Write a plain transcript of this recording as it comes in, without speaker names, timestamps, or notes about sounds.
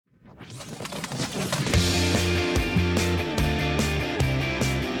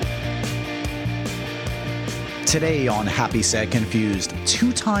Today on Happy, Sad, Confused,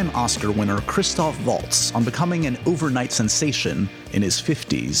 two-time Oscar winner Christoph Waltz on becoming an overnight sensation in his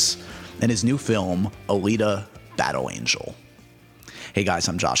 50s and his new film, Alita, Battle Angel. Hey guys,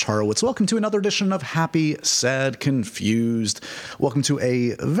 I'm Josh Horowitz. Welcome to another edition of Happy, Sad, Confused. Welcome to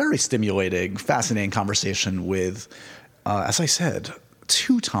a very stimulating, fascinating conversation with, as I said,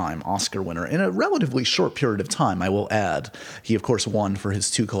 two-time Oscar winner in a relatively short period of time, I will add. He, of course, won for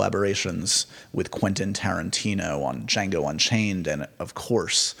his two collaborations with Quentin Tarantino on Django Unchained and, of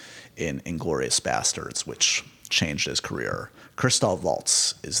course, in Inglourious Basterds, which changed his career. Christoph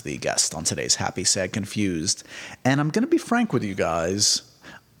Waltz is the guest on today's Happy, Sad, Confused. And I'm going to be frank with you guys.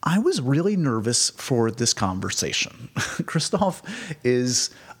 I was really nervous for this conversation. Christoph is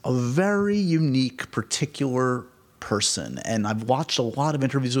a very unique, particular person, and I've watched a lot of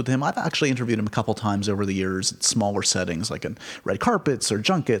interviews with him. I've actually interviewed him a couple times over the years at smaller settings, like in red carpets or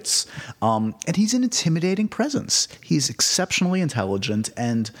junkets, and he's an intimidating presence. He's exceptionally intelligent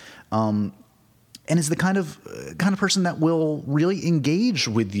and is the kind of person that will really engage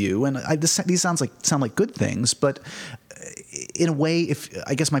with you. And these sound like good things, but in a way,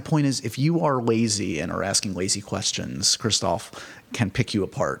 I guess my point is, if you are lazy and are asking lazy questions, Christoph can pick you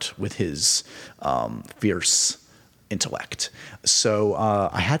apart with his fierce intellect. So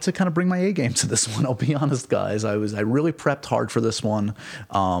I had to kind of bring my A game to this one. I'll be honest, guys. I really prepped hard for this one.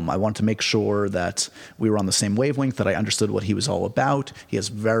 I wanted to make sure that we were on the same wavelength, that I understood what he was all about. He has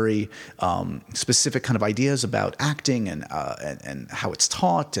very specific kind of ideas about acting and how it's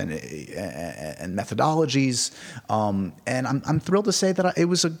taught and methodologies. And I'm thrilled to say that it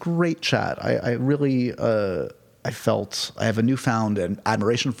was a great chat. I really I felt I have a newfound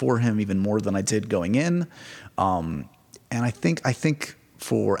admiration for him, even more than I did going in. And I think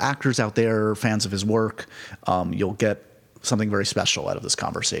for actors out there, fans of his work, you'll get something very special out of this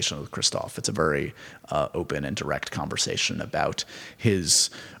conversation with Christoph. It's a very open and direct conversation about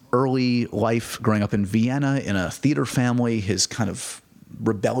his early life growing up in Vienna in a theater family, his kind of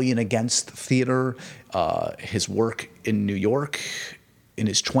rebellion against theater, his work in New York in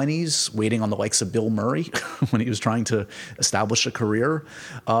his 20s, waiting on the likes of Bill Murray when he was trying to establish a career,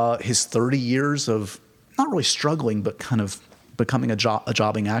 his 30 years of not really struggling, but kind of becoming a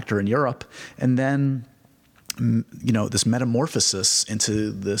jobbing actor in Europe, and then, this metamorphosis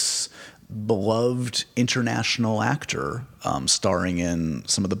into this beloved international actor, starring in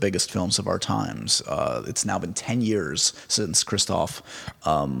some of the biggest films of our times. It's now been 10 years since Christoph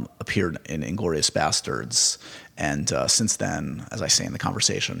appeared in Inglourious Basterds. And since then, as I say in the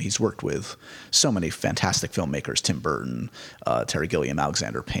conversation, he's worked with so many fantastic filmmakers: Tim Burton, Terry Gilliam,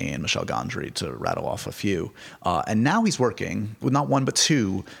 Alexander Payne, Michel Gondry, to rattle off a few. And now he's working with not one but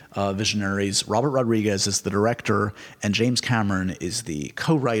two visionaries. Robert Rodriguez is the director, and James Cameron is the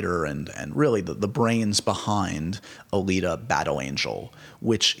co-writer and really the brains behind Alita, Battle Angel,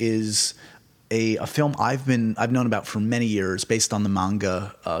 which is a film I've known about for many years, based on the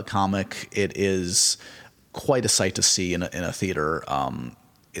manga comic. It is quite a sight to see in a theater.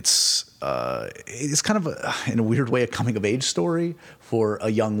 It's kind of in a weird way a coming of age story for a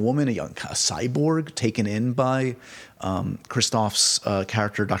young woman, a cyborg taken in by Christoph's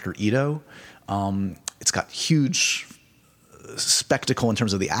character, Dr. Ito. It's got huge spectacle in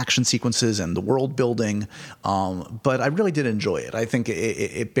terms of the action sequences and the world building, but I really did enjoy it. I think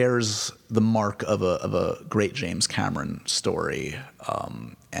it bears the mark of a great James Cameron story,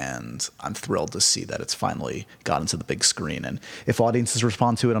 and I'm thrilled to see that it's finally got into the big screen. And if audiences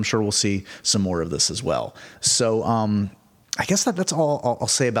respond to it, I'm sure we'll see some more of this as well. So I guess that's all I'll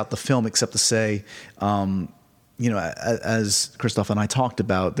say about the film, except to say, as Christoph and I talked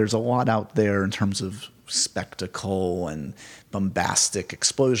about, there's a lot out there in terms of spectacle and bombastic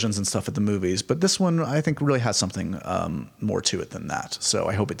explosions and stuff at the movies, but this one I think really has something more to it than that. So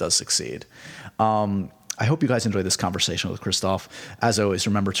I hope it does succeed. I hope you guys enjoy this conversation with Christoph. As always,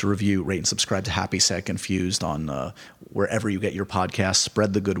 remember to review, rate, and subscribe to Happy, Sad, Confused on wherever you get your podcasts.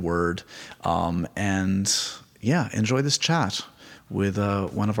 Spread the good word, and enjoy this chat with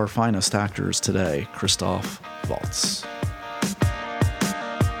one of our finest actors today, Christoph Waltz.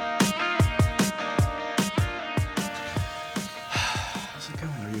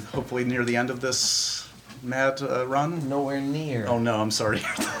 Hopefully near the end of this mad run? Nowhere near. Oh, no, I'm sorry.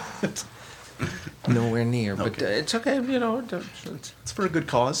 Nowhere near, okay. But it's okay, It's for a good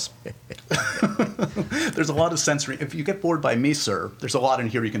cause. There's a lot of sensory. If you get bored by me, sir, there's a lot in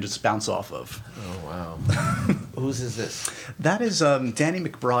here you can just bounce off of. Oh, wow. Whose is this? That is Danny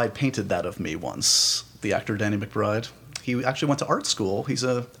McBride painted that of me once. The actor Danny McBride. He actually went to art school. He's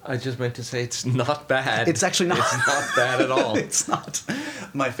a... I just meant to say it's not bad. It's actually not. It's not bad at all. It's not.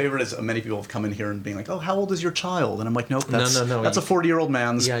 My favorite is many people have come in here and being like, "Oh, how old is your child?" And I'm like, "Nope, that's No. that's a 40-year-old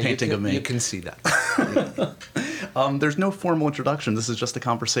man's painting of me." You can see that. There's no formal introduction. This is just a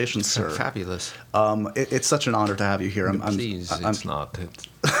conversation, sir. Fabulous. It's such an honor to have you here. Please, it's not. It's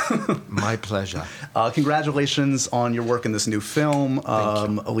my pleasure. Congratulations on your work in this new film,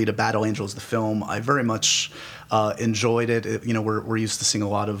 Alita: Battle Angels, the film. I very much enjoyed it. We're used to seeing a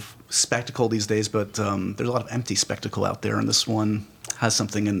lot of spectacle these days, but there's a lot of empty spectacle out there, and this one has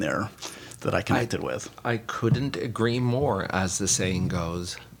something in there that I connected with. I couldn't agree more, as the saying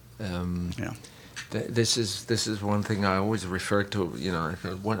goes. Yeah. This is one thing I always refer to.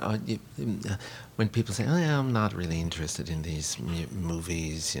 When people say, "Oh, yeah, I'm not really interested in these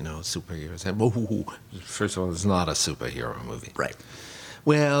movies," superheroes. First of all, it's not a superhero movie, Right.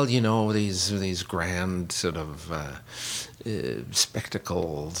 Well, these grand sort of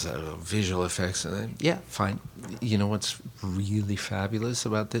spectacles, visual effects. Yeah, fine. You know what's really fabulous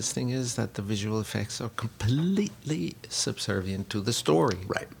about this thing is that the visual effects are completely subservient to the story.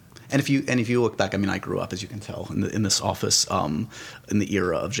 Right. And if you look back, I mean, I grew up, as you can tell, in this office in the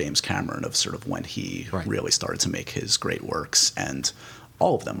era of James Cameron, of sort of when he really started to make his great works, and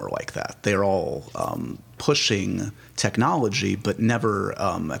all of them were like that. They're all pushing technology, but never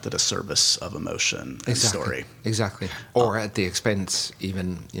at the disservice of emotion and story. Exactly. Or at the expense,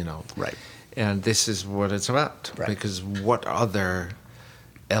 even, Right. And this is what it's about. Right. Because what other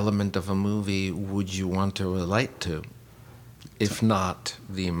element of a movie would you want to relate to, if not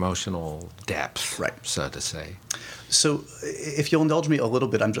the emotional depth, so to say? So, if you'll indulge me a little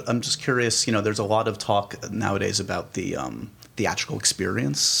bit, I'm just curious. There's a lot of talk nowadays about the theatrical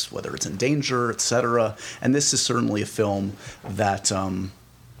experience, whether it's in danger, etc. And this is certainly a film that, I'm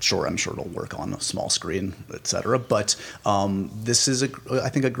sure it'll work on a small screen, etc. But this is, I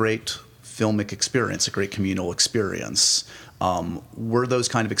think, a great filmic experience, a great communal experience. Were those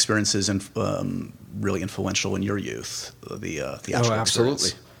kind of experiences really influential in your youth? The theatrical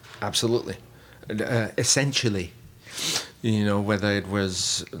experience? Absolutely. Essentially, whether it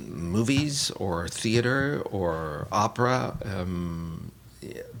was movies or theater or opera,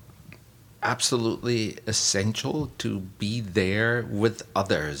 absolutely essential to be there with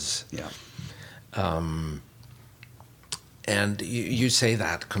others. Yeah. And you say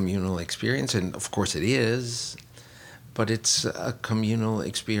that communal experience, and of course it is, but it's a communal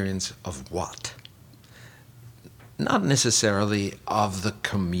experience of what? Not necessarily of the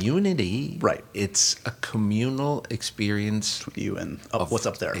community. Right. It's a communal experience. You and what's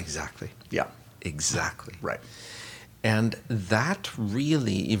up there. Exactly. Yeah. Exactly. Right. And that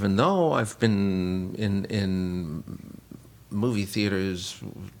really, even though I've been in movie theaters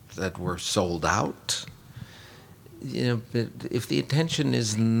that were sold out, if the attention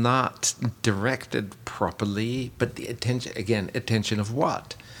is not directed properly, but the attention of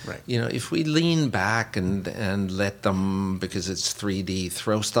what? Right. If we lean back and let them, because it's 3D,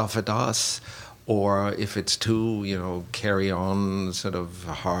 throw stuff at us, or if it's too, carry on sort of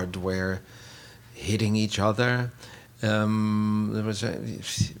hardware hitting each other, there was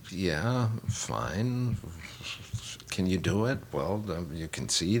fine. Can you do it? Well, you can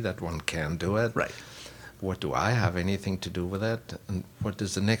see that one can do it. Right. What do I have anything to do with it? And what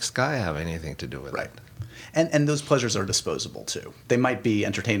does the next guy have anything to do with it? And those pleasures are disposable too. They might be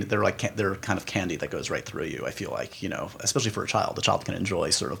entertaining. They're kind of candy that goes right through you. I feel like, especially for a child. The child can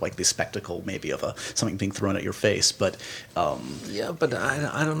enjoy sort of like the spectacle maybe of something being thrown at your face. But yeah, but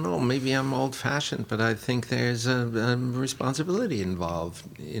I don't know. Maybe I'm old-fashioned, but I think there's a responsibility involved.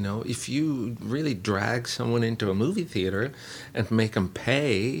 If you really drag someone into a movie theater and make them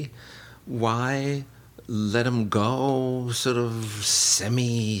pay, why let them go sort of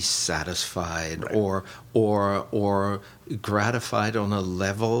semi-satisfied or gratified on a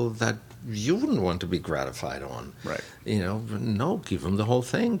level that you wouldn't want to be gratified on. Right. No, give them the whole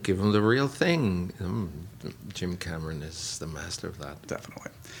thing. Give them the real thing. Jim Cameron is the master of that.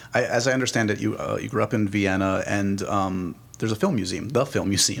 Definitely. As I understand it, you grew up in Vienna, and there's a film museum, I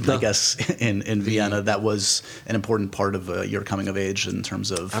guess, in Vienna. That was an important part of your coming of age in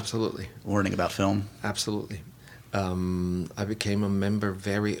terms of absolutely learning about film. Absolutely. I became a member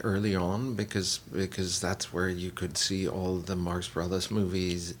very early on because that's where you could see all the Marx Brothers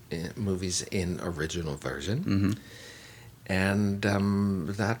movies in original version. Mm-hmm. And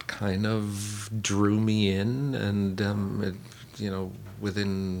that kind of drew me in, and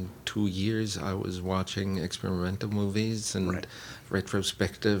within 2 years, I was watching experimental movies and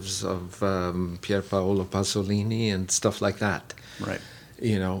retrospectives of Pier Paolo Pasolini and stuff like that. Right.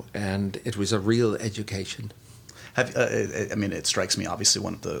 And it was a real education. I mean, it strikes me, obviously,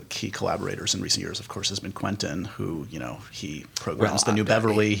 one of the key collaborators in recent years, of course, has been Quentin, who, he programs the New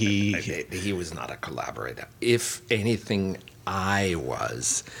Beverly. He was not a collaborator. If anything, I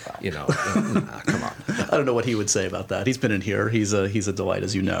was, come on. I don't know what he would say about that. He's been in here. He's a delight,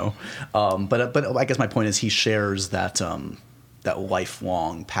 as you know. But I guess my point is he shares that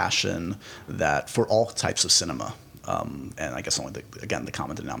lifelong passion that for all types of cinema. And I guess only the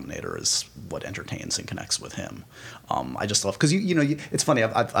common denominator is what entertains and connects with him. I just love because it's funny.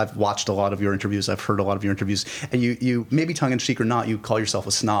 I've watched a lot of your interviews. I've heard a lot of your interviews, and you maybe tongue in cheek or not, you call yourself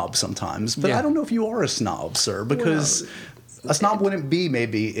a snob sometimes. But I don't know if you are a snob, sir, because a snob wouldn't be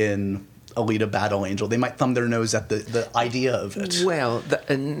maybe in Alita Battle Angel. They might thumb their nose at the idea of it. Well,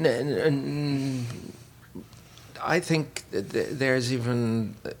 I think there's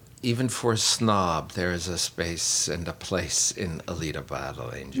even for a snob, there is a space and a place in Alita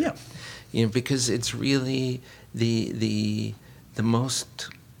Battle Angel. Yeah. Because it's really the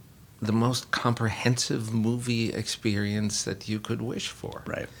most comprehensive movie experience that you could wish for.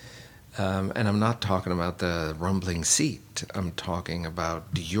 Right. And I'm not talking about the rumbling seat. I'm talking about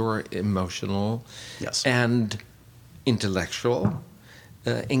your emotional and intellectual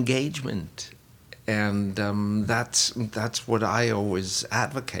engagement. And that's what I always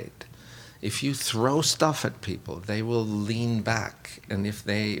advocate. If you throw stuff at people, they will lean back. And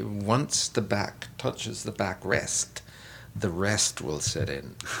once the back touches the backrest, the rest will set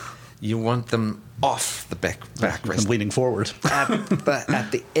in. You want them off the backrest. Leaning forward.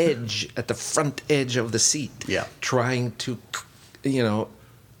 at the edge, at the front edge of the seat. Yeah. Trying to,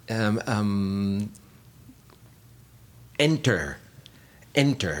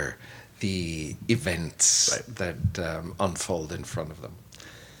 enter the events that unfold in front of them.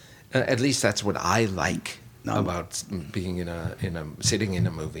 At least that's what I like about being sitting in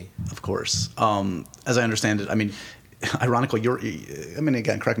a movie. Of course. As I understand it, I mean, ironically,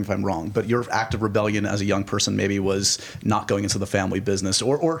 again, correct me if I'm wrong, but your act of rebellion as a young person maybe was not going into the family business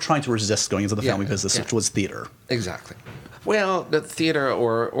or trying to resist going into the family business, which was theater. Exactly. Well, the theater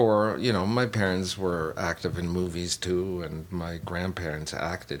or my parents were active in movies too, and my grandparents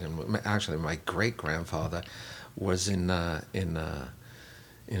acted in. Actually, my great grandfather was in a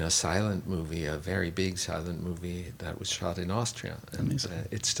silent movie, a very big silent movie that was shot in Austria, and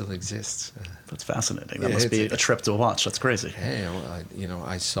it still exists. That's fascinating. That must be a trip to watch. That's crazy. Hey,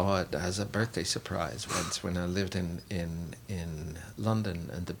 I saw it as a birthday surprise once when I lived in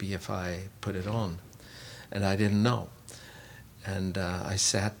London, and the BFI put it on, and I didn't know. And I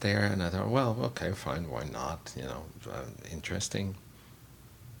sat there and I thought, well, okay, fine, why not? Interesting.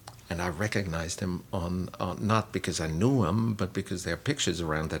 And I recognized him on not because I knew him, but because there are pictures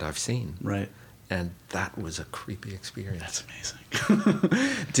around that I've seen. Right. And that was a creepy experience. That's amazing.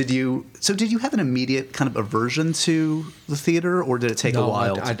 Did you have an immediate kind of aversion to the theater, or did it take a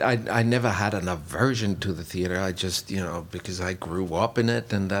while? I never had an aversion to the theater. I just, because I grew up in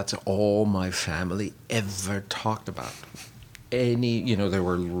it, and that's all my family ever talked about. There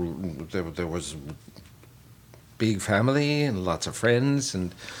was big family and lots of friends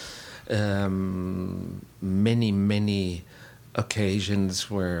and many, many occasions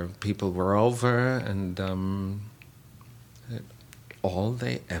where people were over, and all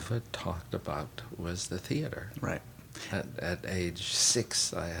they ever talked about was the theater. Right. At age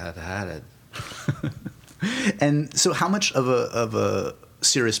 6, I had it. And so, how much of a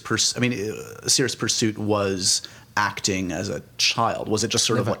serious pursuit was acting as a child? Was it just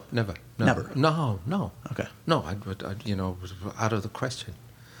sort of like never? No. Okay. No, I out of the question.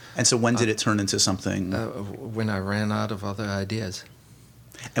 And so, when did it turn into something? When I ran out of other ideas.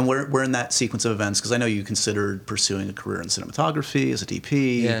 And we're in that sequence of events, because I know you considered pursuing a career in cinematography as a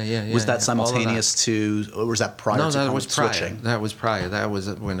DP. Yeah. Was that simultaneous to, or was that prior to that was prior. switching? That was prior. That was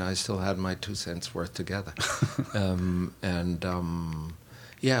when I still had my 2 cents worth together.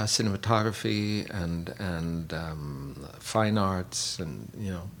 Cinematography and fine arts, and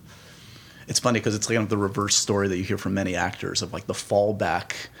It's funny because it's kind of the reverse story that you hear from many actors of like the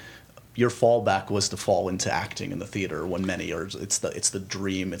fallback. Your fallback was to fall into acting in the theater, when many are. It's the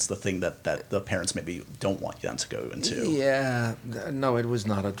dream. It's the thing that the parents maybe don't want them to go into. Yeah, no, it was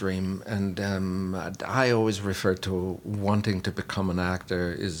not a dream, and I always refer to wanting to become an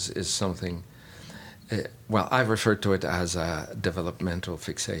actor is something. Well, I refer to it as a developmental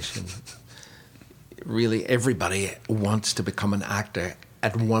fixation. Really, everybody wants to become an actor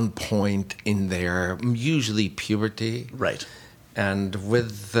at one point in their usually puberty. Right. And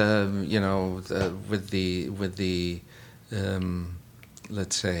with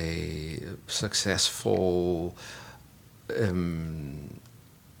let's say successful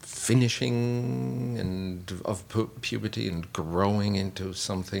finishing and of puberty and growing into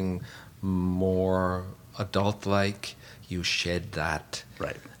something more adult-like, you shed that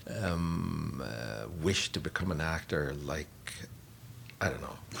Right. wish to become an actor, like, I don't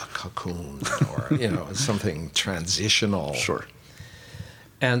know, a cocoon or something transitional. Sure.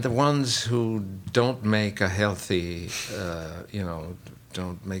 And the ones who don't make a healthy,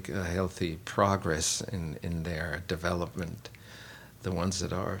 don't make a healthy progress in their development, the ones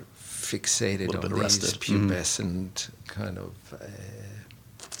that are fixated on these pubescent kind of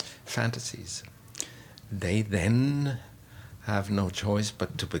fantasies, they then have no choice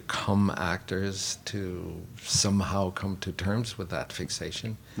but to become actors, to somehow come to terms with that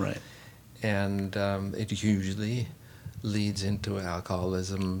fixation. Right. And it usually leads into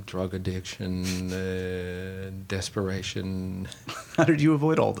alcoholism, drug addiction, desperation. How did you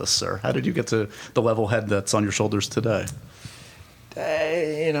avoid all this, sir? How did you get to the level head that's on your shoulders today?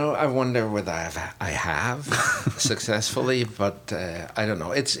 I wonder whether I have successfully, but I don't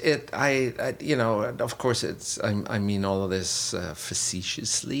know. Of course, I mean all of this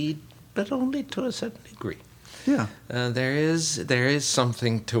facetiously, but only to a certain degree. Yeah. There is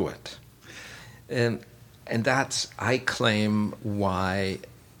something to it, and that's, I claim, why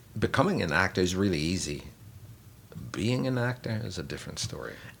becoming an actor is really easy. Being an actor is a different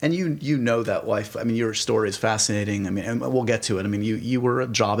story. And you know that life. I mean, your story is fascinating. I mean, and we'll get to it. I mean, you were a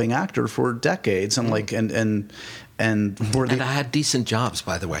jobbing actor for decades, and and I had decent jobs,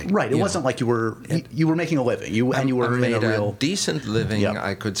 by the way. Right. It wasn't like you were making a living. You were made in a real decent living. Yep.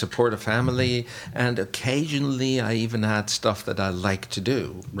 I could support a family, and occasionally I even had stuff that I liked to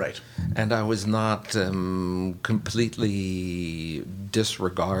do. Right. And I was not completely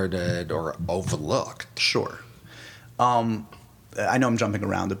disregarded or overlooked. Sure. I know I'm jumping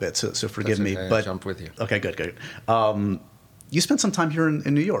around a bit, so forgive me. Okay, But I'll jump with you. Okay, good. You spent some time here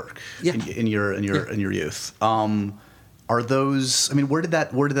in New York. Yeah. In your youth. Are those? I mean, where did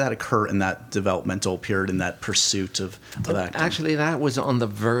that occur in that developmental period, in that pursuit of acting? Actually, that was on the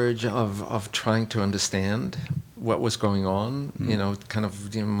verge of trying to understand what was going on.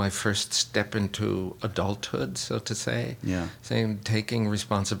 Mm-hmm. My first step into adulthood, so to say. Yeah. Taking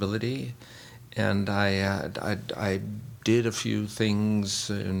responsibility. And I did a few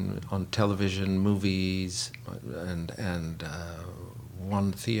things on television, movies, and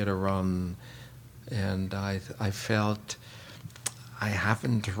one theater run, and I felt I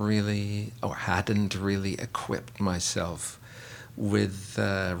hadn't really equipped myself with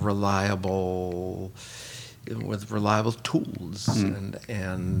reliable tools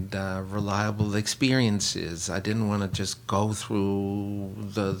and reliable experiences. I didn't want to just go through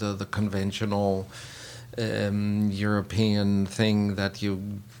the conventional European thing that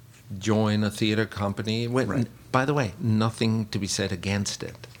you join a theater company. Right. By the way, nothing to be said against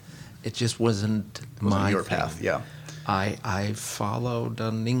it. It just wasn't your path. Yeah. I followed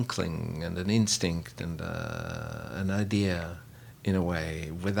an inkling and an instinct and an idea, in a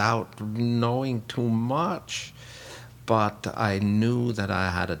way, without knowing too much, but I knew that I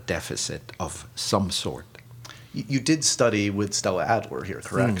had a deficit of some sort. You did study with Stella Adler here,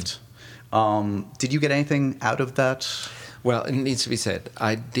 correct? Did you get anything out of that? Well, it needs to be said,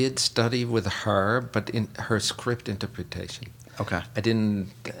 I did study with her, but in her script interpretation. Okay. I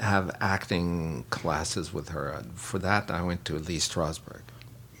didn't have acting classes with her. For that, I went to Lee Strasberg.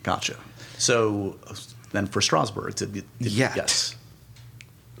 Gotcha. So then for Strasberg, yes.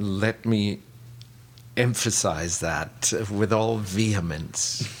 Let me emphasize that with all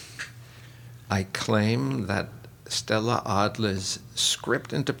vehemence. I claim that Stella Adler's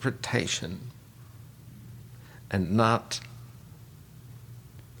script interpretation and not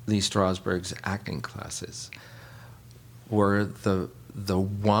Lee Strasberg's acting classes were the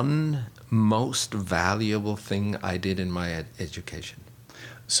one most valuable thing I did in my education.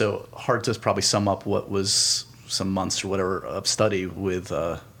 So hard to probably sum up what was some months or whatever of study with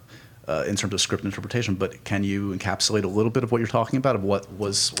in terms of script interpretation, but can you encapsulate a little bit of what you're talking about, of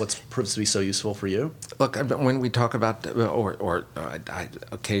what's proves to be so useful for you? Look, when we talk about, or I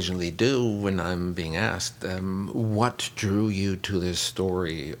occasionally do when I'm being asked, what drew you to this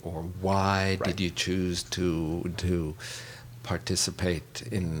story, or why did you choose to participate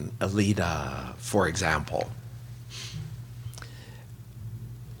in Alita, for example?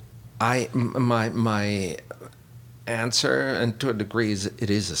 My answer, and to a degree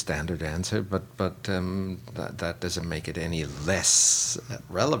it is a standard answer, but that doesn't make it any less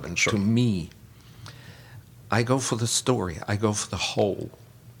relevant to me. I go for the story. I go for the whole.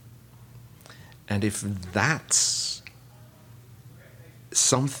 And if that's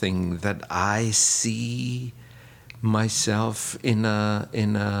something that I see myself in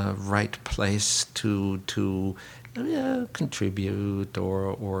a right place to contribute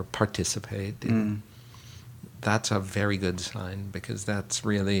or participate. That's a very good sign, because that's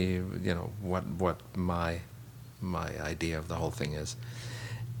really what my idea of the whole thing is.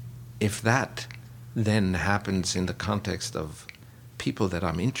 If that then happens in the context of people that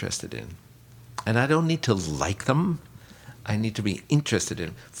I'm interested in, and I don't need to like them, I need to be interested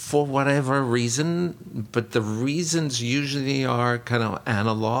in for whatever reason, but the reasons usually are kind of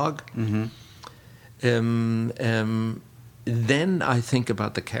analog. Then I think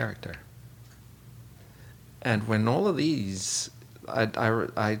about the character. And when all of these,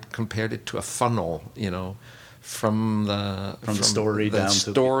 I compared it to a funnel, from the story down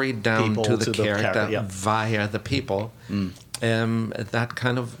to the character yeah. via the people. That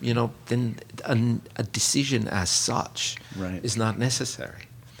kind of, then a decision as such is not necessary.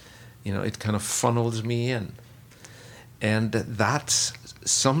 It kind of funnels me in. And that's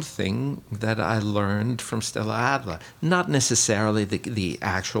something that I learned from Stella Adler. Not necessarily the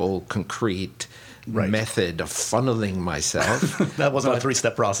actual concrete method of funneling myself. That wasn't a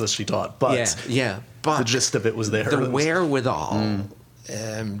 3-step process she taught, but but the gist of it was there. The wherewithal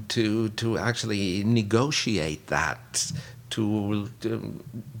to actually negotiate that, to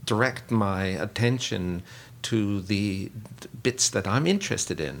direct my attention to the bits that I'm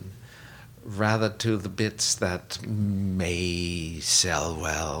interested in, rather to the bits that may sell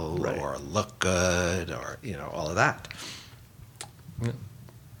well or look good, or all of that.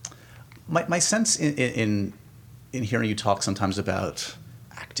 My sense in hearing you talk sometimes about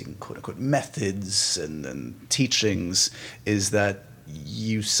acting, quote unquote, methods and teachings is that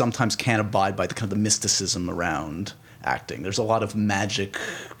you sometimes can't abide by the kind of the mysticism around acting. There's a lot of magic.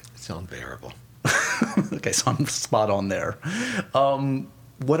 It's unbearable. Okay, so I'm spot on there.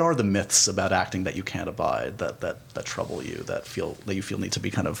 What are the myths about acting that you can't abide, that trouble you, that you feel need to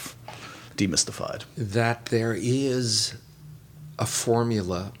be kind of demystified? That there is a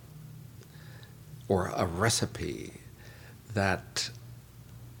formula or a recipe that,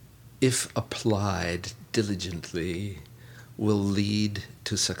 if applied diligently, will lead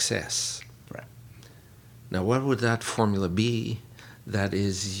to success. Right. Now, what would that formula be that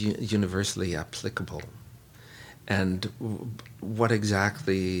is universally applicable? And what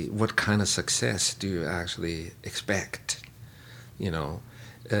kind of success do you actually expect? It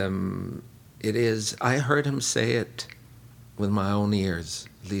is, I heard him say it with my own ears.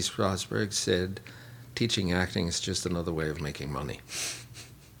 Lee Strasberg said, teaching acting is just another way of making money.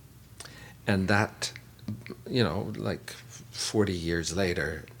 And that, like 40 years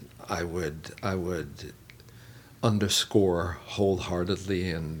later, I would underscore wholeheartedly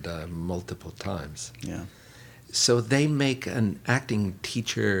and multiple times. Yeah. So they make an acting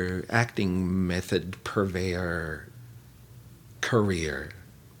teacher, acting method purveyor career.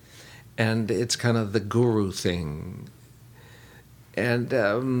 And it's kind of the guru thing. And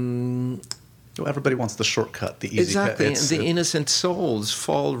well, everybody wants the shortcut, the easy exactly, and the innocent souls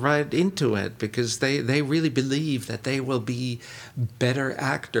fall right into it because they really believe that they will be better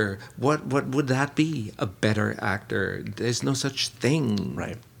actor. What would that be? A better actor? There's no such thing.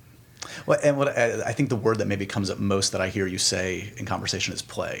 Right. Well, and what I think the word that maybe comes up most that I hear you say in conversation is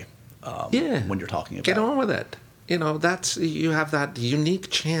play. When you're talking about, get on with it. You have that unique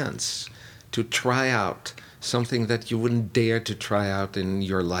chance to try out something that you wouldn't dare to try out in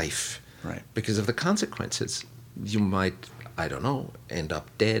your life. Right. Because of the consequences. You might, I don't know, end up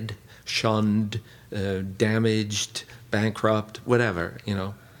dead, shunned, damaged, bankrupt, whatever,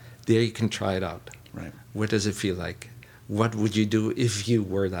 There you can try it out. Right. What does it feel like? What would you do if you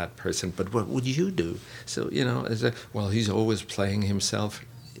were that person? But what would you do? So, well, he's always playing himself.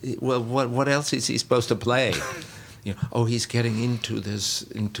 Well, what else is he supposed to play? He's getting into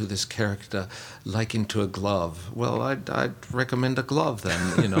this character like into a glove. Well, I'd recommend a glove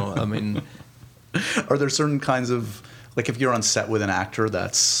then. I mean, are there certain kinds of, like, if you're on set with an actor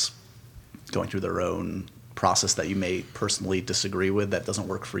that's going through their own process that you may personally disagree with, that doesn't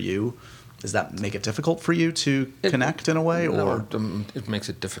work for you? Does that make it difficult for you to connect in a way? No, it makes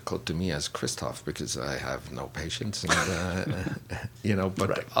it difficult to me as Christoph because I have no patience, and, but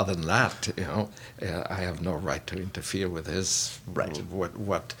right. Other than that, I have no right to interfere with his,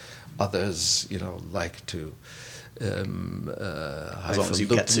 what others, like to As long as you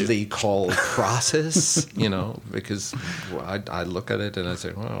get to. highfalutinly called process, you know, because I look at it and I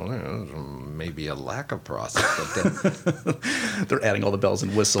say, well, maybe a lack of process. But then, they're adding all the bells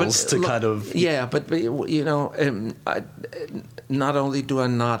and whistles to kind of... Yeah, but you know, not only do I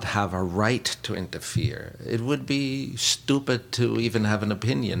not have a right to interfere, it would be stupid to even have an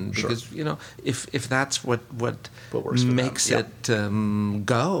opinion, because, you know, if that's what works for makes them. it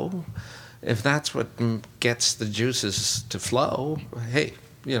go, if that's what gets the juices to flow, hey,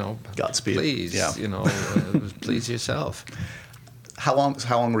 you know, Godspeed. Please, Yeah. you know, please yourself. How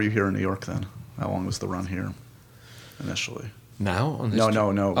long were you here in New York then? How long was the run here initially? Now? On this No.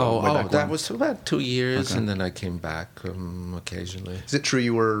 Oh, back that when? was about 2 years, Okay. and then I came back occasionally. Is it true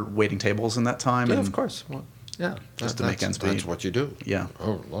you were waiting tables in that time? Yeah, and of course. Well, yeah, Just to make ends meet. That's what you do. Yeah.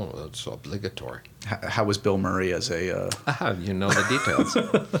 Oh, that's obligatory. How was Bill Murray as a... You know the details.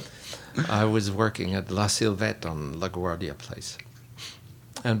 I was working at La Sylvette on LaGuardia Place,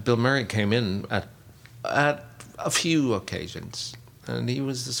 and Bill Murray came in at a few occasions, and he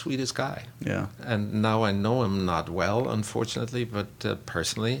was the sweetest guy. Yeah. And now I know him not well, unfortunately, but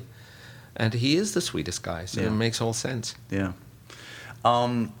personally, and he is the sweetest guy, so Yeah. it makes all sense. Yeah.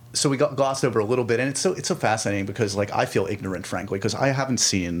 So we got glossed over a little bit, and it's so fascinating because, like, I feel ignorant, frankly, because I haven't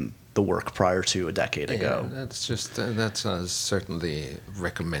seen the work prior to a decade ago. Yeah, that's just that's certainly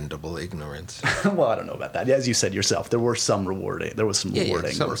recommendable ignorance. Well, I don't know about that. As you said yourself, there was some rewarding work Some in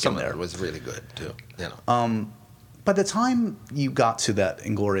of there. it was really good too. You know. By the time you got to that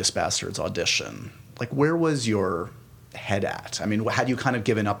Inglourious Bastards audition, like, where was your head at? I mean, had you kind of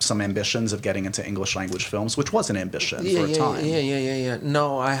given up some ambitions of getting into English language films, which was an ambition for a time? Yeah.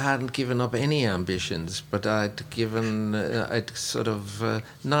 No, I hadn't given up any ambitions, but I'd sort of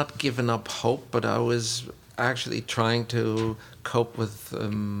not given up hope, but I was actually trying to cope with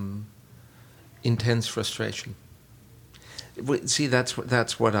intense frustration. See,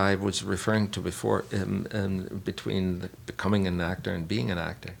 that's what I was referring to before, between becoming an actor and being an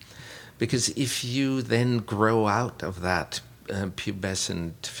actor. Because if you then grow out of that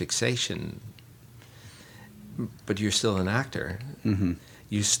pubescent fixation, but you're still an actor, Mm-hmm.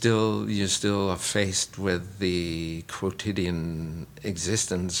 you still are faced with the quotidian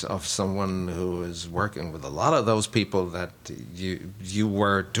existence of someone who is working with a lot of those people that you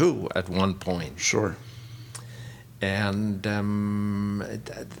were too at one point. Sure. And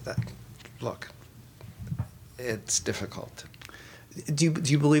look, it's difficult. Do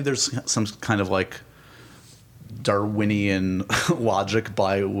you believe there's some kind of, like, Darwinian logic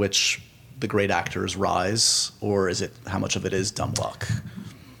by which the great actors rise, or is it how much of it is dumb luck?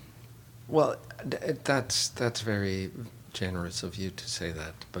 Well, that's very generous of you to say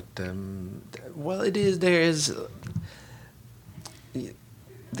that, but well, it is. There's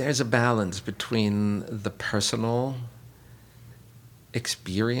a balance between the personal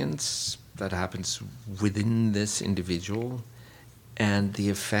experience that happens within this individual and the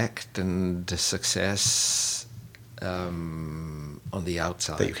effect and the success on the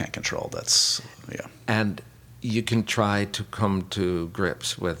outside. That you can't control. That's, yeah. And you can try to come to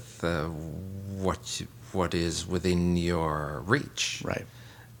grips with what is within your reach. Right.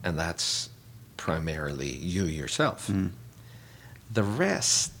 And that's primarily you yourself. Mm. The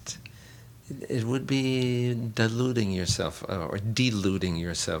rest, it would be diluting yourself or deluding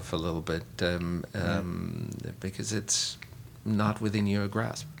yourself a little bit because it's not within your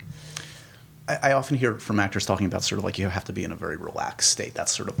grasp. I often hear from actors talking about sort of like you have to be in a very relaxed state.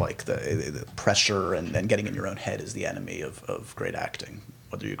 That's sort of like the pressure and getting in your own head is the enemy of great acting.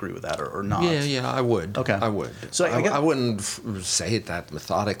 Whether you agree with that or not. Yeah, I would. Okay. I would. So I wouldn't say that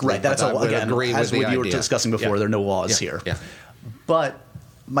methodically. Right, that's but I would agree as with the you were idea. discussing before, there are no laws here. Yeah. But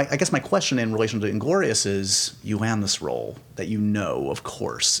I guess my question in relation to Inglourious is, you land this role that you know, of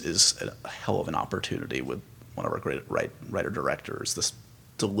course, is a hell of an opportunity with one of our great writer-directors, this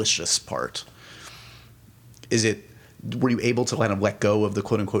delicious part. Were you able to kind of let go of the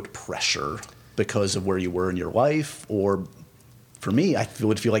quote-unquote pressure because of where you were in your life? Or, for me, I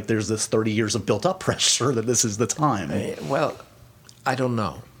would feel like there's this 30 years of built-up pressure that this is the time. Well, I don't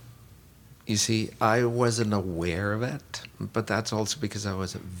know. You see, I wasn't aware of it, but that's also because I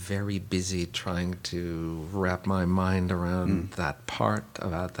was very busy trying to wrap my mind around that part,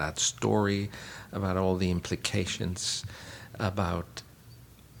 about that story, about all the implications, about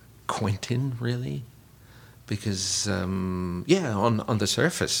Quentin, really. Because, on the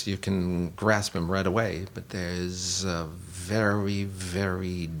surface, you can grasp him right away, but there's a very,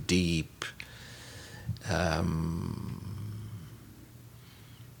 very deep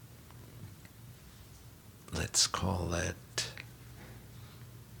let's call it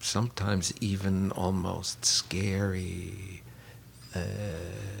sometimes even almost scary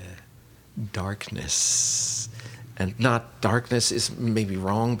darkness. And not darkness is maybe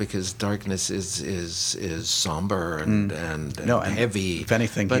wrong, because darkness is somber and heavy. If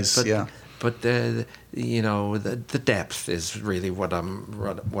anything, But the depth is really what I'm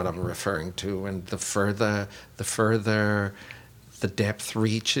referring to, and the further the depth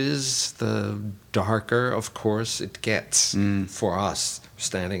reaches, the darker, of course, it gets for us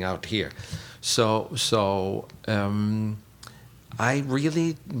standing out here. So I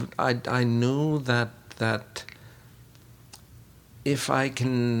knew that if I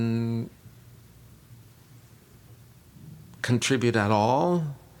can contribute at all,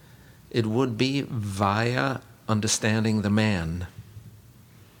 it would be via understanding the man.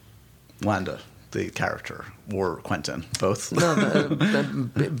 Wanda, the character, or Quentin, both? No,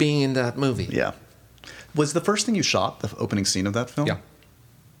 being in that movie. Yeah. Was the first thing you shot the opening scene of that film? Yeah.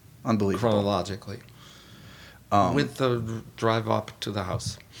 Unbelievable. Chronologically. With the drive up to the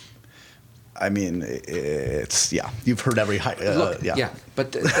house. I mean, it's, you've heard every... but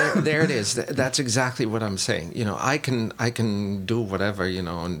there it is. That's exactly what I'm saying. I can do whatever,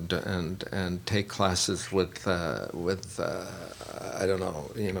 and take classes with I don't know,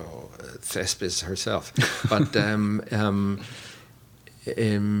 Thespis herself. But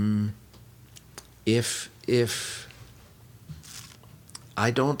if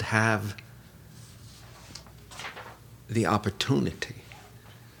I don't have the opportunity,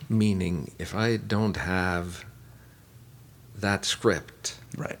 meaning if I don't have that script,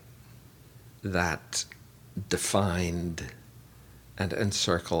 right, that defined and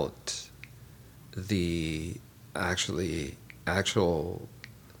encircled the actual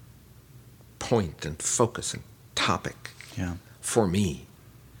point and focus and topic for me,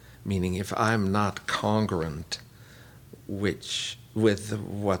 meaning if I'm not congruent with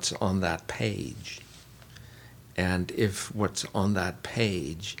what's on that page, and if what's on that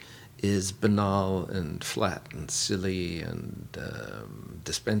page is banal and flat and silly and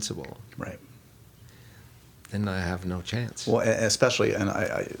dispensable, right, then I have no chance. Well, especially, and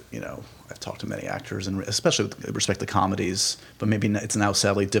I've talked to many actors, and especially with respect to comedies, but maybe it's now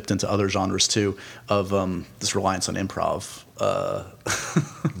sadly dipped into other genres too, of this reliance on improv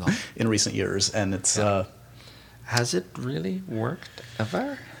in recent years, and it's. Has it really worked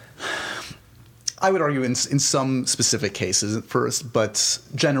ever? I would argue in some specific cases at first, but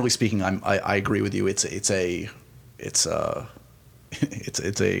generally speaking, I agree with you. It's a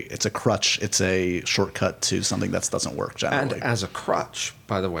crutch. It's a shortcut to something that doesn't work generally. And as a crutch,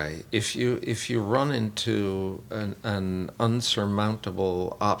 by the way, if you run into an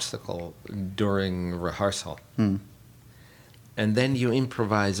unsurmountable obstacle during rehearsal, and then you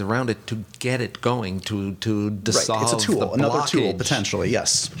improvise around it to get it going, to dissolve It's a tool, the another blockage. tool potentially.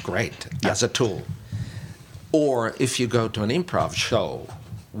 Yes, Great, as a tool. Or if you go to an improv show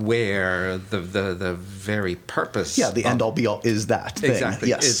where the very purpose, the end all be all is that thing.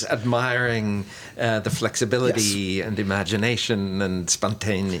 Exactly, is admiring the flexibility and imagination and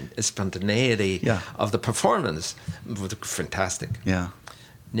spontaneity of the performance. Fantastic. Yeah.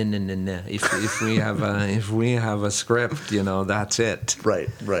 No. If we have a script, that's it. Right.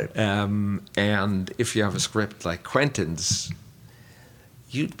 And if you have a script like Quentin's,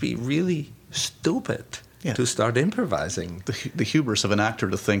 you'd be really stupid to start improvising. The hubris of an actor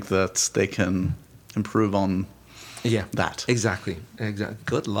to think that they can improve on that. Exactly.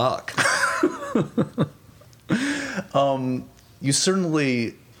 Good luck. You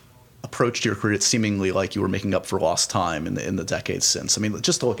certainly approached your career seemingly like you were making up for lost time in the decades since. I mean,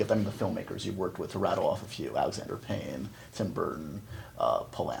 just to look at the filmmakers you've worked with, to rattle off a few: Alexander Payne, Tim Burton,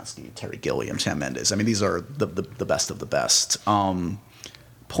 Polanski, Terry Gilliam, Sam Mendes. I mean, these are the best of the best.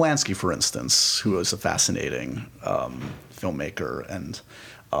 Polanski, for instance, who was a fascinating filmmaker, and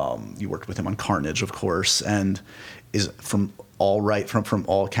you worked with him on Carnage, of course, and is from all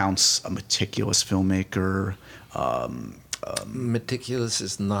accounts a meticulous filmmaker. Meticulous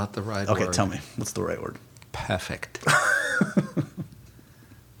is not the right word. Okay, tell me. What's the right word? Perfect.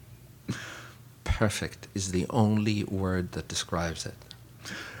 Perfect is the only word that describes it.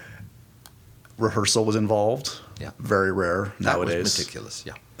 Rehearsal was involved. Yeah. Very rare nowadays. That was meticulous,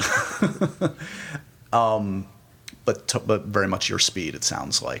 yeah. But very much your speed, it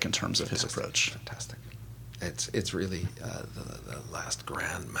sounds like, in terms of his approach. Fantastic. It's really the last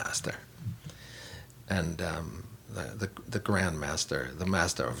grandmaster. And the grandmaster, the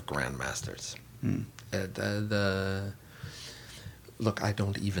master of grandmasters. Look, I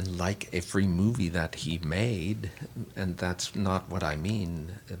don't even like every movie that he made, and that's not what I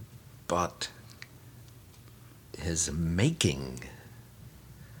mean, but his making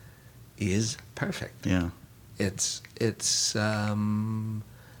is perfect. Yeah. It's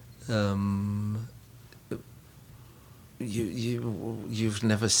you've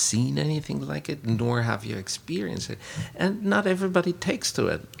never seen anything like it, nor have you experienced it, and not everybody takes to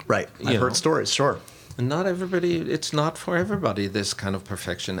it. Right. I've heard stories. Sure. Not everybody. It's not for everybody, this kind of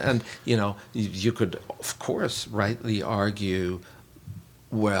perfection. And you could, of course, rightly argue,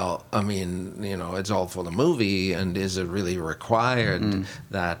 well, I mean, it's all for the movie, and is it really required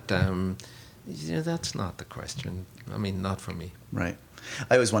that? That's not the question. I mean, not for me. Right.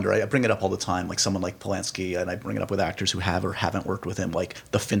 I always wonder, I bring it up all the time, like someone like Polanski, and I bring it up with actors who have or haven't worked with him, like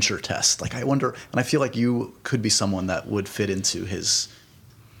the Fincher test. Like, I wonder, and I feel like you could be someone that would fit into his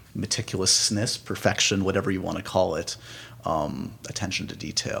meticulousness, perfection, whatever you want to call it, attention to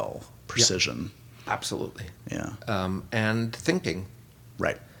detail, precision. Yeah, absolutely. Yeah. And thinking.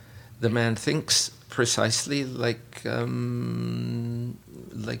 Right. The man thinks precisely like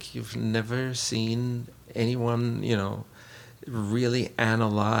you've never seen anyone, really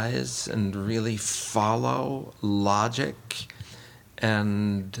analyze and really follow logic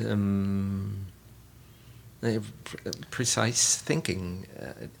and precise thinking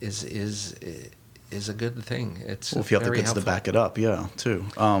is a good thing. It's well, if you have the goods to back it up, yeah, too.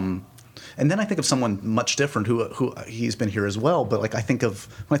 And then I think of someone much different who he's been here as well. But like when I think of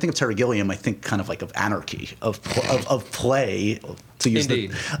Terry Gilliam, I think kind of like of anarchy, of play. To use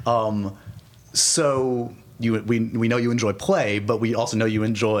Indeed. So we know you enjoy play, but we also know you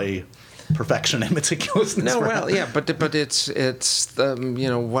enjoy perfection and meticulousness. No, well, yeah, but it's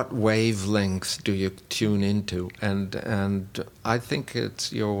the what wavelength do you tune into, and I think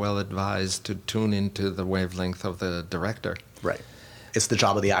you're well advised to tune into the wavelength of the director. Right. It's the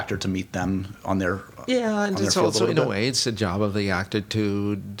job of the actor to meet them on their and it's also in a way it's the job of the actor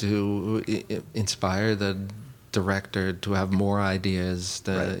to inspire the director to have more ideas.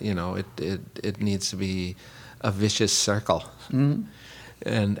 Right. It needs to be a vicious circle, and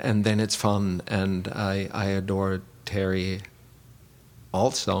then it's fun. And I adore Terry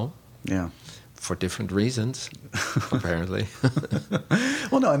also. Yeah. For different reasons, apparently.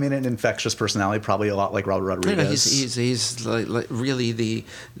 Well, no, I mean, an infectious personality, probably a lot like Robert Rodriguez. He's like really the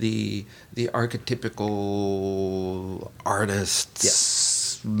archetypical artist.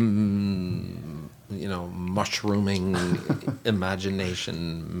 Yes. Mushrooming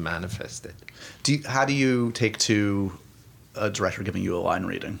imagination manifested. How do you take to a director giving you a line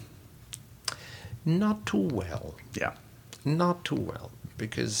reading? Not too well. Yeah. Not too well.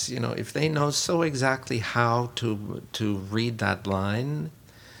 Because, if they know so exactly how to read that line,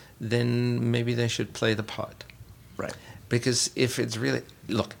 then maybe they should play the part. Right. Because if it's really...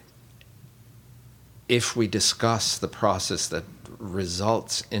 Look, if we discuss the process that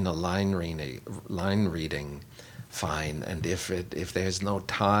results in a line reading, fine. And if there's no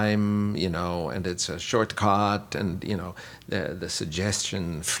time, and it's a shortcut and, the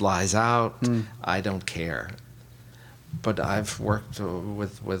suggestion flies out, I don't care. But I've worked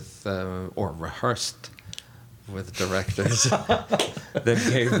with or rehearsed with directors that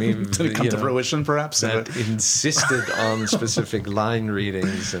gave me Did it come to fruition, perhaps? That insisted on specific line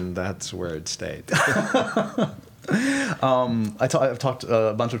readings, and that's where it stayed. I've talked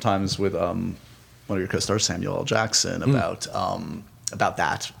a bunch of times with one of your co-stars, Samuel L. Jackson, about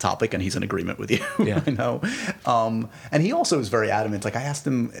that topic, and he's in agreement with you. Yeah. I know. And he also is very adamant. Like, I asked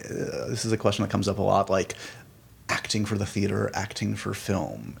him, this is a question that comes up a lot, like, acting for the theater, acting for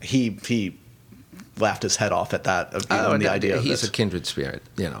film. He laughed his head off at that. The idea of he's a kindred spirit.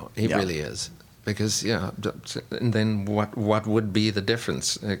 He really is. Because and then what would be the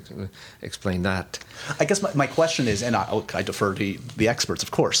difference? Explain that. I guess my question is, and I defer to the experts,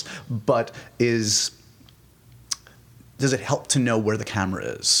 of course, but does it help to know where the camera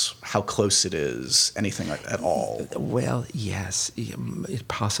is, how close it is, anything at all? Well, yes, it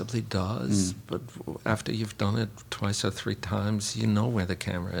possibly does. But after you've done it twice or three times, you know where the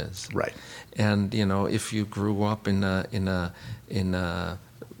camera is. Right. And if you grew up in a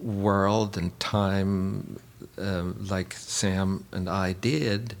world and time like Sam and I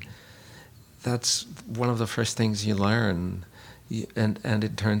did, that's one of the first things you learn, and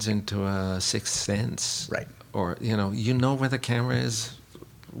it turns into a sixth sense. Right. Or, you know where the camera is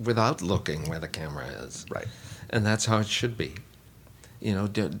without looking where the camera is. Right. And that's how it should be.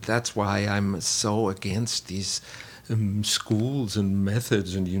 That's why I'm so against these schools and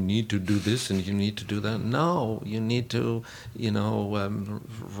methods, and you need to do this and you need to do that. No, you need to,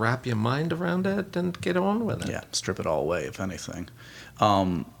 wrap your mind around it and get on with it. Yeah, strip it all away, if anything.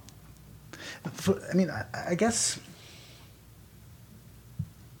 I guess...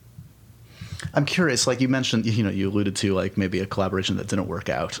 I'm curious, like you mentioned, you alluded to like maybe a collaboration that didn't work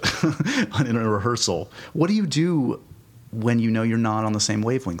out in a rehearsal. What do you do when you know you're not on the same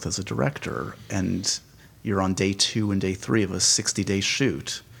wavelength as a director and you're on day 2 and day 3 of a 60-day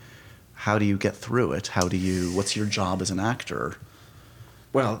shoot? How do you get through it? What's your job as an actor?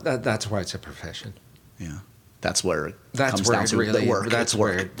 Well, that's why it's a profession. Yeah. That's where it that's comes where down it to really, the work. That's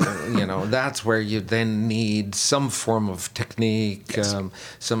where that's where you then need some form of technique, Yes. a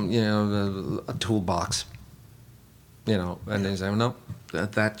toolbox. And they say, no,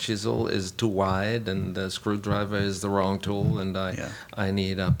 that chisel is too wide, and the screwdriver is the wrong tool, and I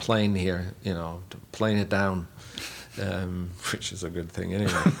need a plane here, to plane it down. Which is a good thing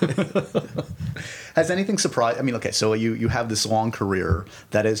anyway. Has anything surprised? I mean, okay, so you have this long career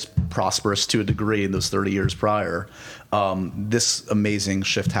that is prosperous to a degree in those 30 years prior. This amazing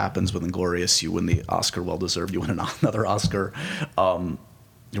shift happens with Inglourious. You win the Oscar, well-deserved. You win another Oscar.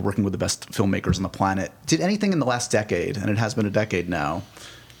 You're working with the best filmmakers on the planet. Did anything in the last decade, and it has been a decade now,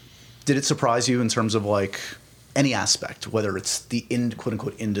 did it surprise you in terms of like any aspect, whether it's the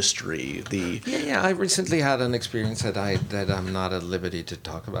quote-unquote industry, the... Yeah, I recently had an experience that I'm not at liberty to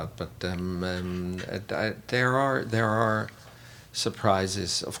talk about, but there are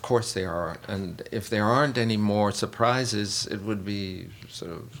surprises. Of course there are, and if there aren't any more surprises, it would be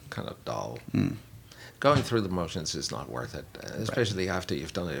sort of kind of dull. Going through the motions is not worth it, especially after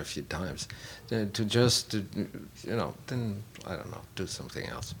you've done it a few times. Then I don't know, do something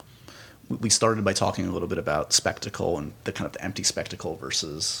else. We started by talking a little bit about spectacle and the kind of the empty spectacle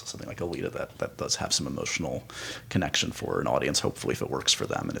versus something like Alita that does have some emotional connection for an audience, hopefully, if it works for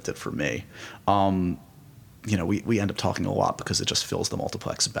them, and it did for me. We end up talking a lot because it just fills the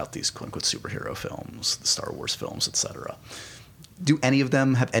multiplex about these quote-unquote superhero films, the Star Wars films, etc. Have any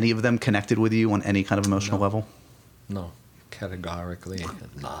of them connected with you on any kind of emotional level? No, categorically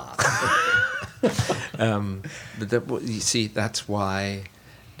not. But you see, that's why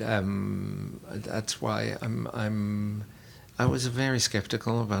I was very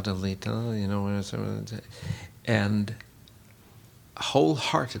skeptical about Alita, and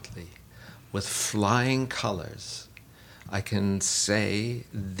wholeheartedly, with flying colors, I can say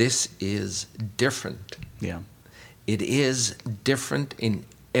this is different. Yeah. It is different in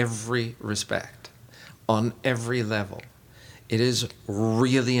every respect, on every level. It is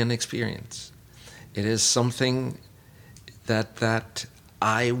really an experience. It is something that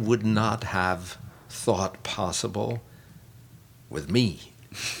I would not have thought possible with me.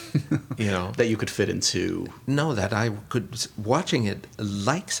 That you could fit into. No, that I could, watching it,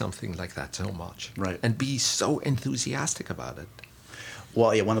 like something like that so much. Right. And be so enthusiastic about it.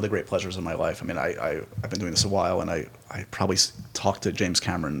 Well, yeah, one of the great pleasures of my life. I mean, I've been doing this a while, and I probably talked to James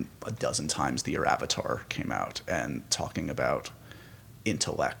Cameron a dozen times the year Avatar came out, and talking about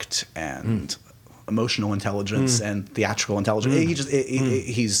intellect and emotional intelligence and theatrical intelligence.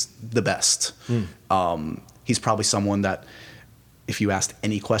 He's the best. He's probably someone that, if you asked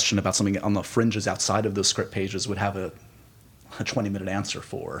any question about something on the fringes outside of those script pages, would have a 20-minute answer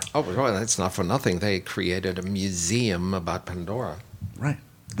for. Oh, well, that's not for nothing. They created a museum about Pandora. Right.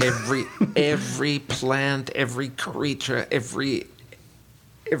 Every plant, every creature, every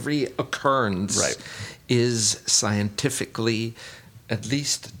occurrence is scientifically at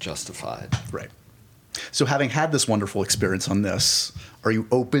least justified. Right. So having had this wonderful experience on this, are you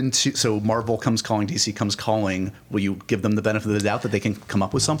open to, so Marvel comes calling, DC comes calling, will you give them the benefit of the doubt that they can come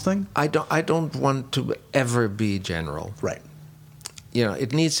up with something? I don't want to ever be general. Right.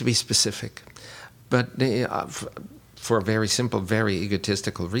 It needs to be specific. But for a very simple, very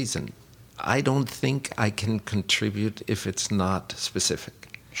egotistical reason, I don't think I can contribute if it's not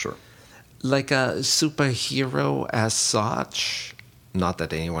specific. Sure. Like a superhero as such, not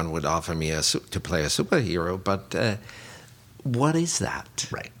that anyone would offer me to play a superhero, but what is that?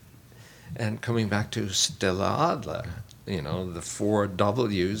 Right. And coming back to Stella Adler, the 4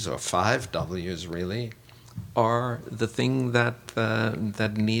 W's or 5 W's really are the thing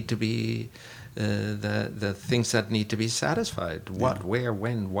that need to be the things that need to be satisfied. What, where,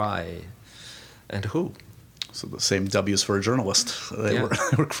 when, why, and who. So the same W's for a journalist. They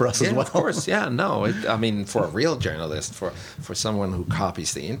work for us as well. Of course, no. For a real journalist, for someone who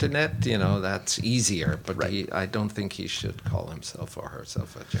copies the internet, that's easier. But I don't think he should call himself or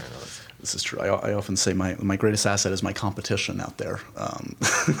herself a journalist. This is true. I often say my greatest asset is my competition out there.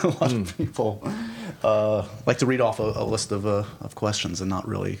 A lot of people like to read off a list of questions and not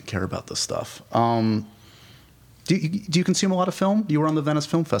really care about this stuff. Do you consume a lot of film? You were on the Venice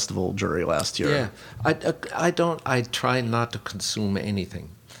Film Festival jury last year. Yeah, I don't. I try not to consume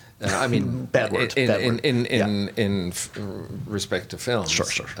anything. I mean, bad word. In respect to films,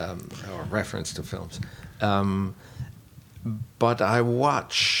 Sure. Or reference to films. But I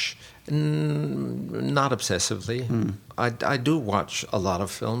watch, not obsessively. I do watch a lot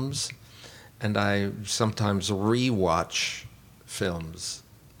of films, and I sometimes re-watch films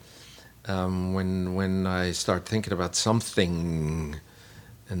when I start thinking about something,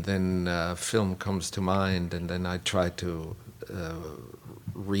 and then a film comes to mind, and then I try to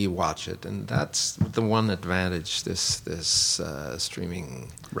re-watch it, and that's the one advantage this streaming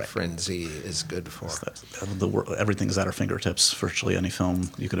frenzy is good for. Everything's at our fingertips. Virtually any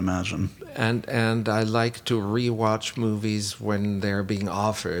film you could imagine. And I like to re-watch movies when they're being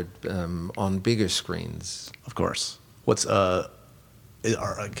offered on bigger screens. Of course. Can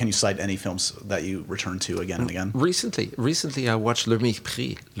you cite any films that you return to again and again? Recently I watched Le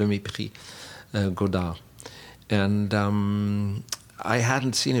Mépris, Godard, and I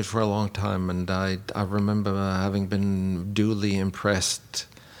hadn't seen it for a long time, and I remember having been duly impressed,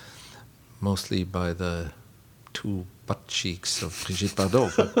 mostly by the two butt cheeks of Brigitte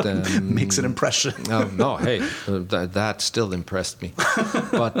Bardot. But makes an impression. No, hey, that still impressed me.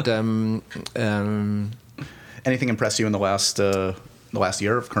 But anything impressed you in the last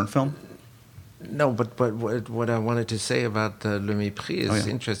year of current film? No, but what I wanted to say about Le Mépris is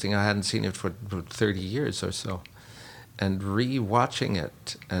interesting. I hadn't seen it for 30 years or so. And re-watching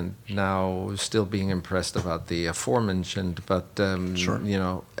it, and now still being impressed about the aforementioned, but,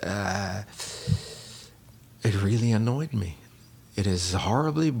 it really annoyed me. It is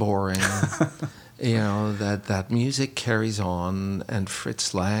horribly boring. That music carries on, and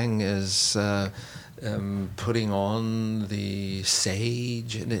Fritz Lang is putting on the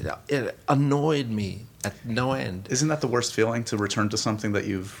sage, and it annoyed me at no end. Isn't that the worst feeling, to return to something that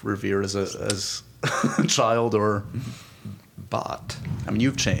you've revered as a child? Or, but I mean,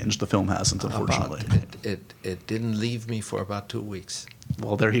 you've changed. The film hasn't, unfortunately. It didn't leave me for about 2 weeks.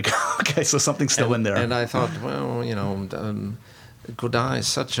 Well, there you go. Okay, so something's still in there. And I thought, well, Godard is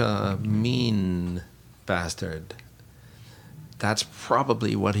such a mean bastard. That's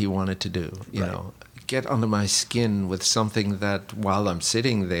probably what he wanted to do, you know. Get under my skin with something that, while I'm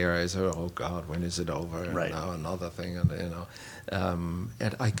sitting there, I say, oh God, when is it over? Right. Now another thing, and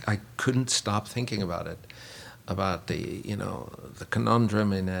I couldn't stop thinking about it, about the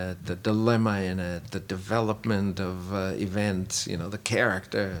conundrum in it, the dilemma in it, the development of events, the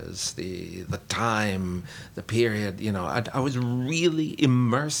characters, the time, the period. I was really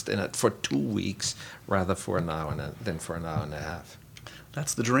immersed in it for 2 weeks, rather for an hour than for an hour and a half.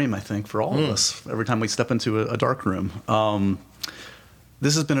 That's the dream, I think, for all of us. Every time we step into a dark room.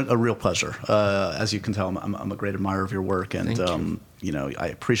 This has been a real pleasure. As you can tell, I'm a great admirer of your work, and I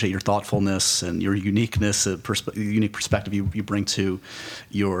appreciate your thoughtfulness and your uniqueness, unique perspective you bring to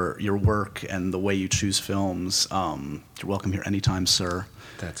your work and the way you choose films. You're welcome here anytime, sir.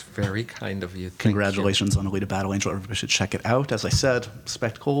 That's very kind of you. Congratulations on Alita Battle Angel. Everybody should check it out. As I said,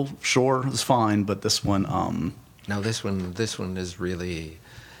 spectacle, sure, is fine, but this one. Now this one is really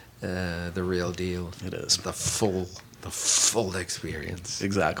the real deal. It is the full experience.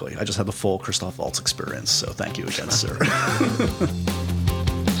 Exactly. I just had the full Christoph Waltz experience. So thank you again, sir.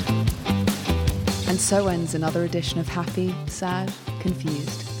 And so ends another edition of Happy, Sad,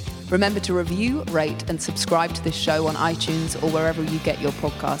 Confused. Remember to review, rate, and subscribe to this show on iTunes or wherever you get your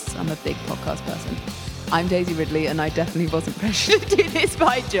podcasts. I'm a big podcast person. I'm Daisy Ridley, and I definitely wasn't pressured to do this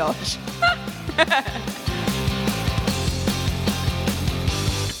by Josh.